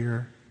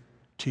superior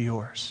to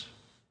yours.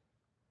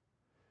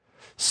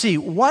 See,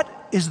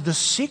 what is the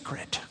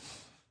secret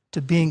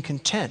to being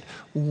content,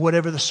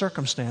 whatever the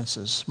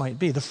circumstances might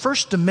be? The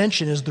first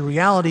dimension is the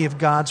reality of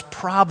God's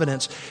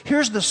providence.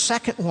 Here's the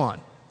second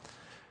one: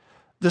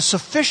 the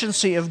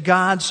sufficiency of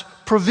God's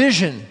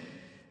provision.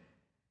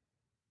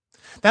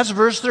 That's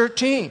verse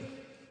 13.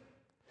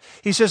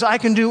 He says, I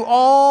can do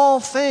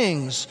all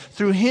things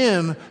through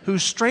him who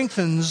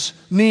strengthens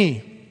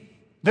me.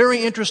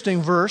 Very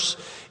interesting verse.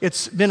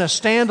 It's been a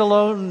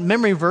standalone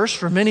memory verse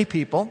for many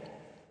people.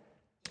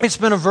 It's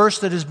been a verse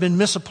that has been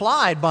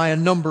misapplied by a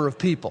number of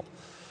people.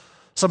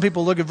 Some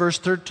people look at verse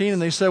 13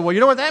 and they say, well, you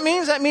know what that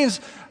means? That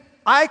means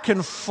I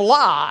can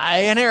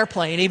fly an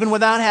airplane even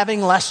without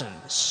having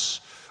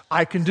lessons.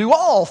 I can do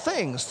all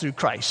things through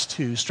Christ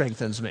who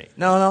strengthens me.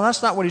 No,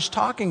 that's not what he's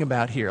talking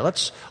about here.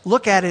 Let's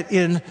look at it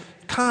in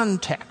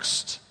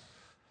context.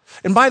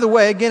 And by the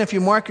way, again, if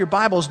you mark your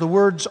Bibles, the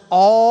words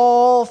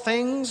all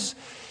things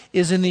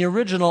is in the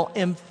original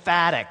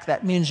emphatic.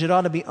 That means it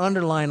ought to be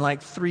underlined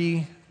like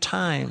 3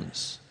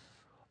 times.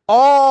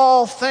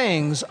 All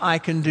things I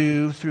can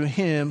do through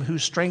him who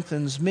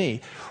strengthens me.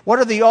 What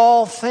are the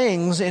all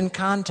things in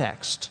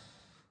context?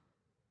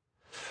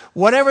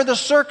 Whatever the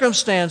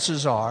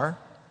circumstances are,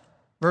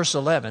 verse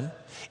 11,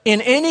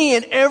 in any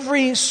and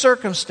every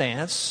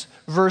circumstance,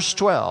 verse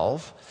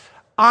 12,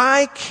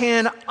 I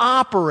can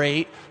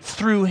operate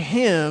through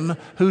him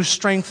who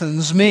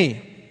strengthens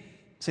me.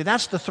 See,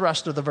 that's the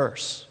thrust of the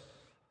verse.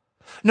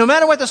 No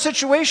matter what the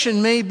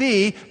situation may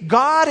be,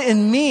 God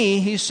in me,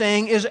 he's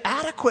saying, is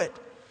adequate.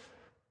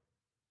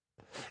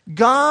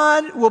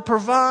 God will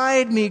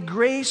provide me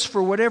grace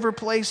for whatever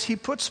place he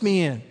puts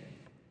me in.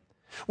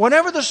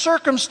 Whatever the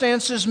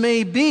circumstances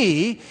may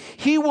be,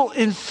 he will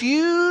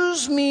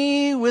infuse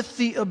me with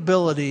the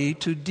ability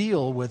to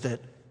deal with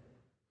it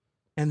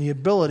and the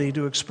ability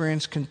to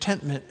experience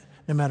contentment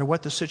no matter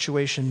what the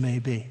situation may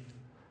be.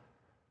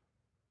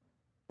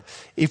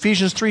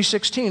 Ephesians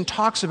 3:16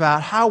 talks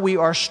about how we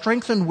are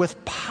strengthened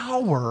with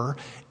power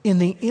in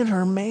the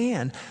inner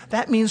man.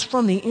 That means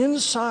from the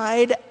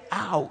inside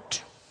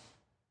out.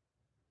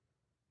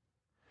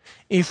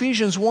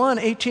 Ephesians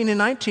 1:18 and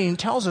 19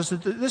 tells us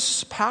that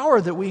this power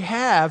that we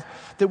have,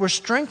 that we're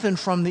strengthened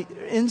from the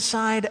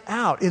inside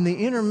out, in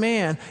the inner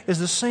man, is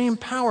the same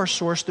power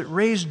source that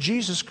raised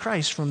Jesus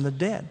Christ from the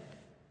dead.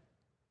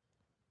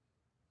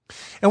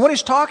 And what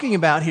he's talking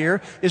about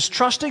here is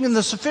trusting in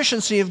the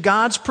sufficiency of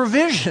God's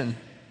provision.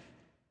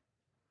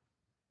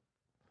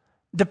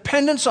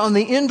 Dependence on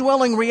the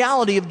indwelling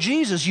reality of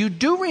Jesus. You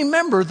do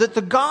remember that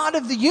the God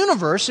of the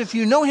universe, if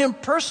you know him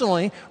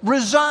personally,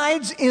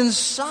 resides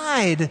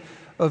inside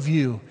of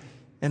you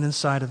and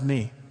inside of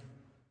me.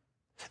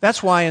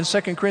 That's why in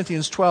 2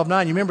 Corinthians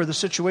 12:9, you remember the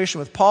situation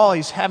with Paul.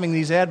 He's having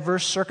these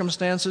adverse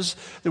circumstances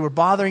that were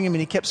bothering him, and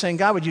he kept saying,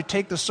 God, would you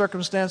take the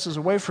circumstances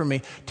away from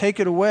me? Take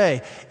it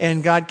away.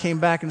 And God came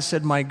back and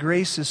said, my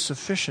grace is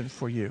sufficient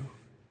for you.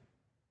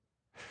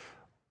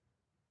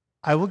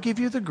 I will give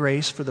you the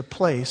grace for the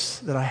place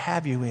that I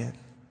have you in,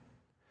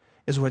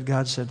 is what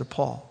God said to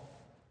Paul.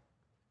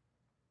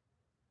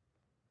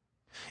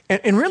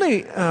 And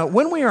really,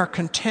 when we are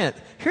content,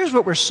 here's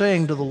what we're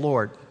saying to the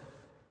Lord.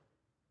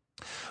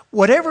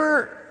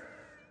 Whatever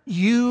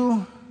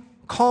you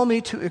call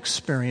me to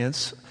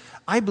experience,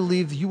 I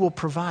believe you will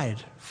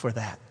provide for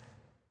that.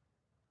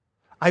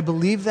 I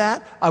believe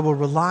that. I will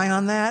rely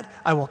on that.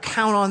 I will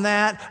count on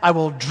that. I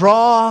will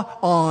draw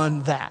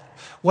on that.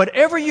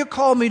 Whatever you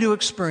call me to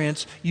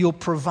experience, you'll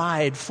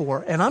provide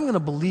for. And I'm going to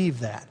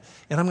believe that.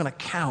 And I'm going to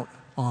count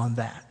on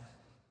that.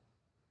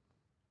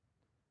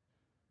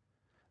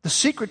 The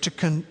secret to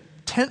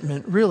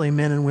contentment, really,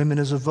 men and women,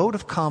 is a vote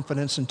of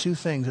confidence in 2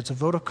 things. It's a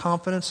vote of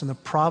confidence in the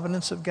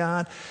providence of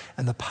God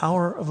and the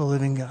power of the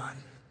living God.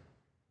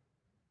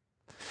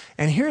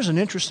 And here's an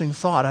interesting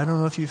thought. I don't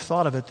know if you've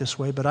thought of it this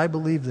way, but I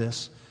believe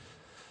this.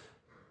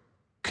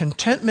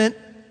 Contentment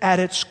at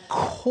its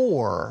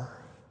core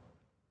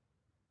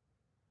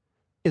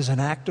is an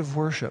act of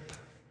worship.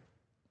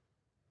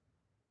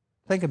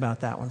 Think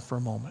about that one for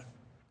a moment.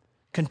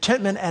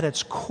 Contentment at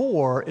its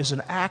core is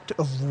an act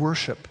of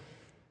worship.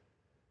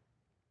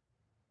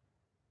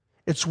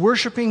 It's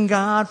worshiping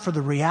God for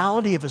the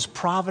reality of his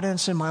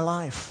providence in my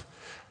life.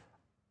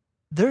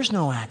 There's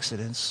no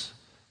accidents,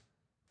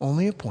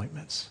 only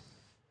appointments.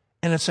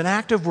 And it's an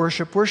act of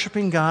worship,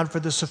 worshiping God for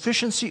the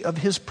sufficiency of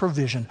his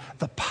provision,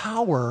 the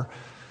power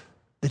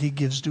that he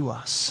gives to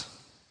us.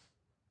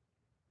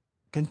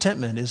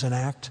 Contentment is an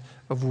act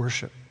of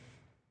worship.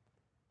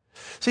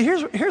 See,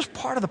 here's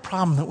part of the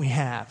problem that we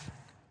have.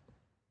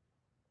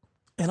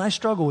 And I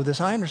struggle with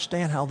this. I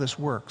understand how this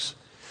works.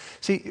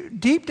 See,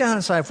 deep down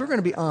inside, if we're going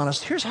to be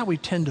honest, here's how we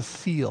tend to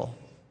feel.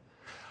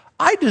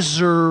 I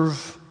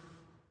deserve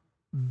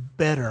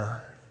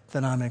better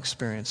than I'm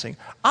experiencing.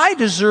 I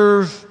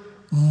deserve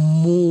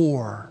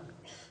more.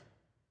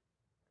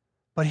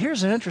 But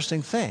here's an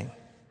interesting thing.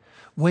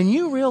 When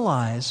you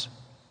realize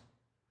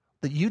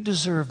that you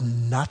deserve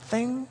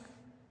nothing,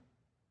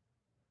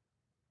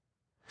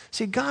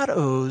 see, God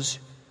owes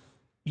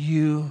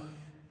you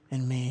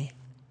and me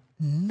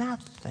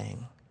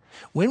nothing.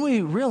 When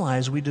we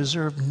realize we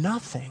deserve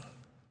nothing,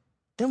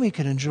 then we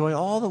can enjoy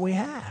all that we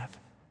have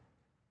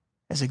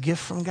as a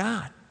gift from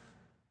God.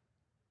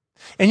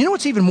 And you know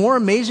what's even more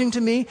amazing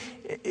to me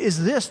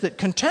is this, that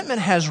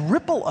contentment has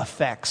ripple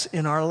effects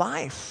in our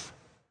life.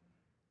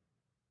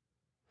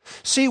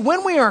 See,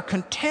 when we are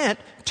content,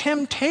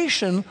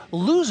 temptation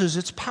loses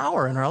its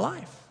power in our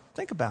life.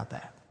 Think about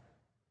that.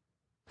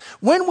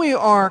 When we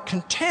are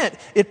content,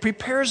 it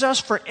prepares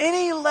us for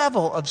any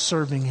level of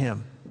serving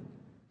Him.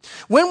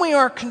 When we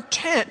are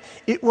content,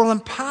 it will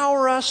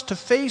empower us to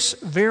face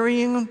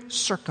varying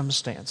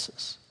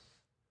circumstances.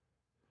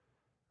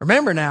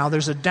 Remember now,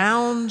 there's a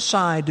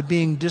downside to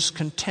being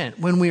discontent.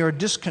 When we are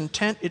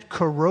discontent, it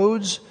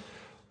corrodes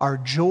our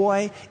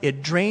joy,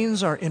 it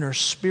drains our inner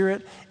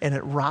spirit, and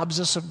it robs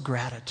us of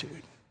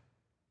gratitude.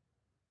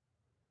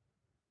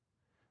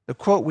 The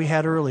quote we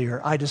had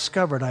earlier, I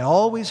discovered I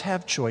always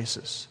have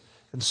choices,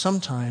 and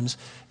sometimes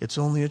it's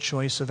only a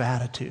choice of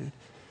attitude.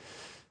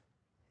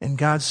 And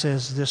God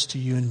says this to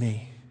you and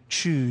me,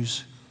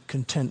 choose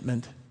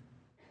contentment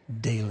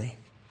daily.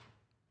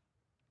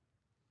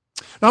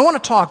 Now, I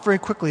want to talk very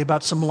quickly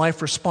about some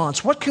life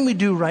response. What can we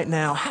do right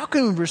now? How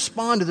can we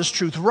respond to this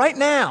truth right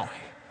now?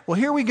 Well,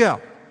 here we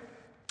go.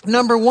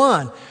 Number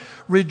one,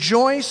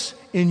 rejoice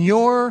in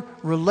your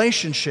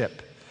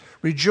relationship.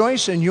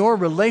 Rejoice in your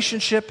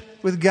relationship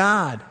with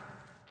God.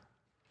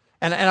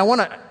 And I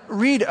want to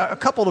read a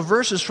couple of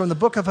verses from the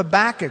book of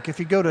Habakkuk. If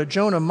you go to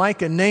Jonah,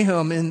 Micah,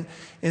 Nahum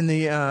in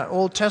the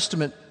Old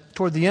Testament,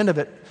 toward the end of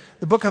it,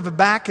 the book of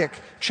Habakkuk,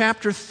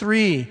 chapter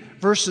 3,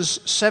 verses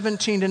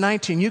 17 to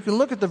 19. You can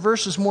look at the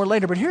verses more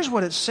later, but here's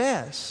what it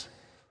says.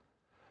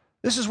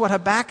 This is what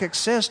Habakkuk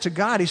says to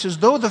God. He says,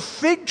 though the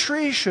fig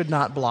tree should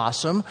not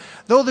blossom,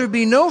 though there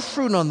be no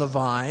fruit on the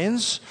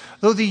vines,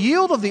 though the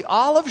yield of the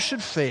olive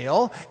should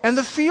fail, and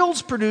the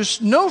fields produce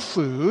no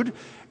food,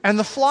 and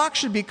the flock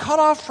should be cut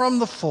off from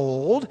the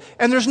fold,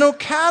 and there's no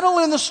cattle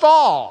in the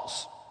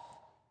stalls.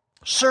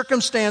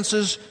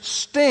 Circumstances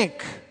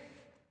stink,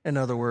 in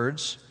other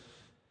words.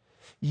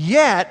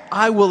 Yet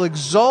I will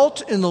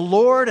exult in the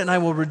Lord, and I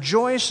will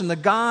rejoice in the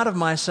God of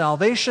my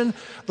salvation.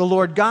 The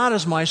Lord God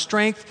is my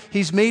strength.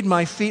 He's made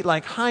my feet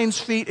like hinds'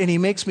 feet, and He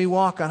makes me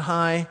walk on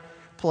high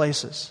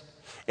places.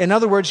 In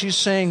other words, he's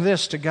saying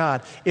this to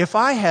God, if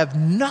I have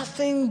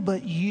nothing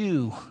but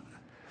you,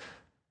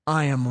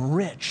 I am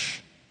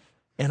rich,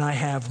 and I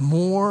have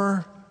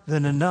more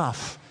than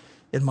enough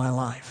in my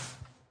life.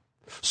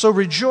 So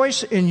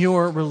rejoice in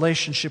your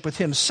relationship with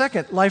Him.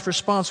 Second life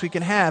response we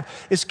can have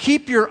is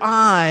keep your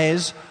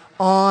eyes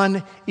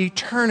on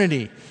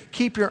eternity.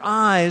 Keep your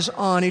eyes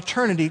on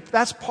eternity.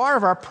 That's part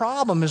of our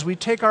problem, is we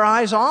take our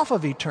eyes off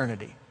of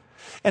eternity.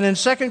 And in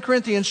 2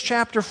 Corinthians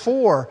chapter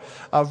 4,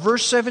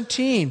 verse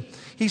 17,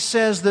 he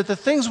says that the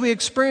things we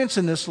experience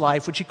in this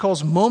life, which he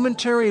calls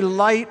momentary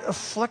light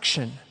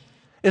affliction,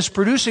 is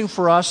producing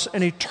for us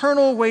an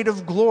eternal weight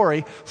of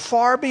glory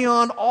far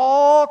beyond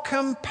all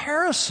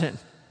comparison.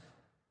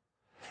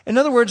 In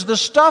other words, the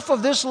stuff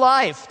of this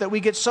life that we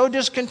get so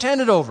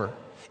discontented over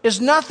is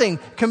nothing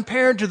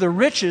compared to the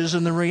riches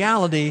and the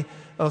reality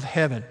of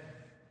heaven.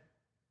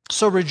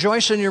 So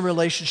rejoice in your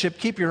relationship,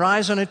 keep your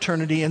eyes on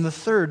eternity, and the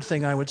third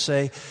thing I would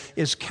say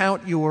is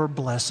count your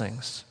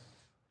blessings.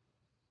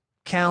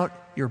 Count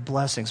your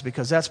blessings,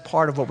 because that's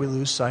part of what we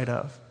lose sight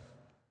of.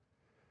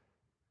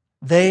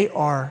 They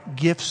are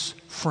gifts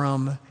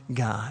from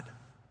God.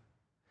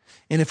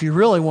 And if you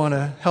really want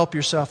to help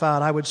yourself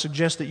out, I would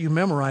suggest that you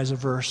memorize a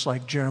verse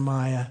like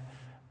Jeremiah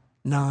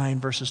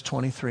 9, verses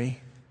 23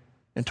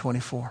 and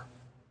 24.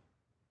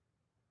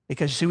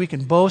 Because you see, we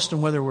can boast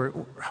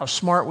in how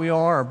smart we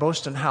are, or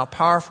boast in how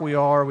powerful we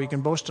are, or we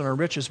can boast in our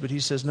riches, but he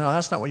says, no,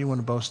 that's not what you want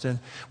to boast in.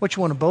 What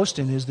you want to boast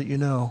in is that you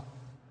know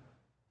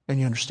and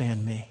you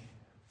understand me.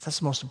 That's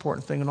the most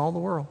important thing in all the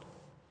world.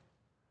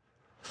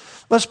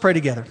 Let's pray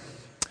together.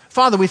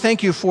 Father, we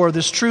thank you for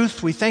this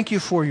truth. We thank you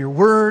for your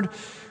word.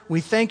 We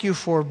thank you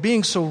for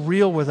being so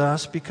real with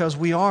us, because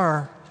we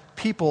are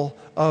people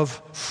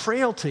of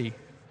frailty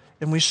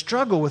and we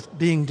struggle with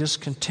being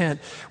discontent.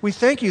 We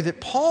thank you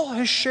that Paul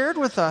has shared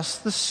with us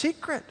the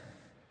secret,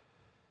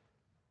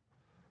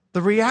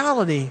 the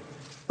reality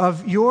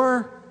of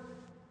your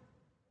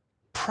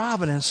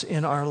providence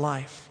in our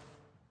life.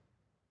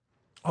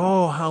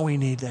 Oh, how we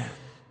need that.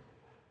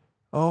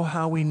 Oh,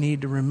 how we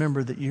need to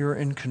remember that you're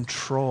in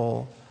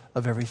control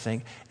of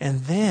everything.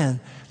 And then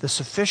the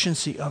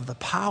sufficiency of the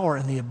power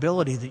and the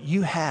ability that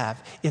you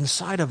have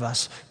inside of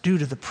us due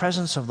to the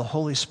presence of the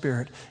Holy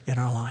Spirit in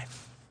our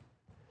life.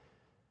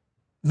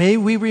 May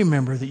we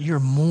remember that you're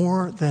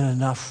more than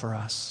enough for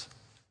us.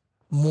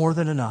 More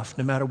than enough,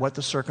 no matter what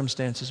the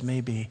circumstances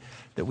may be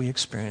that we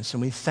experience.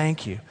 And we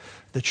thank you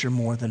that you're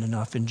more than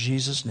enough. In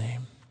Jesus'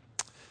 name,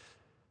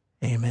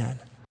 amen.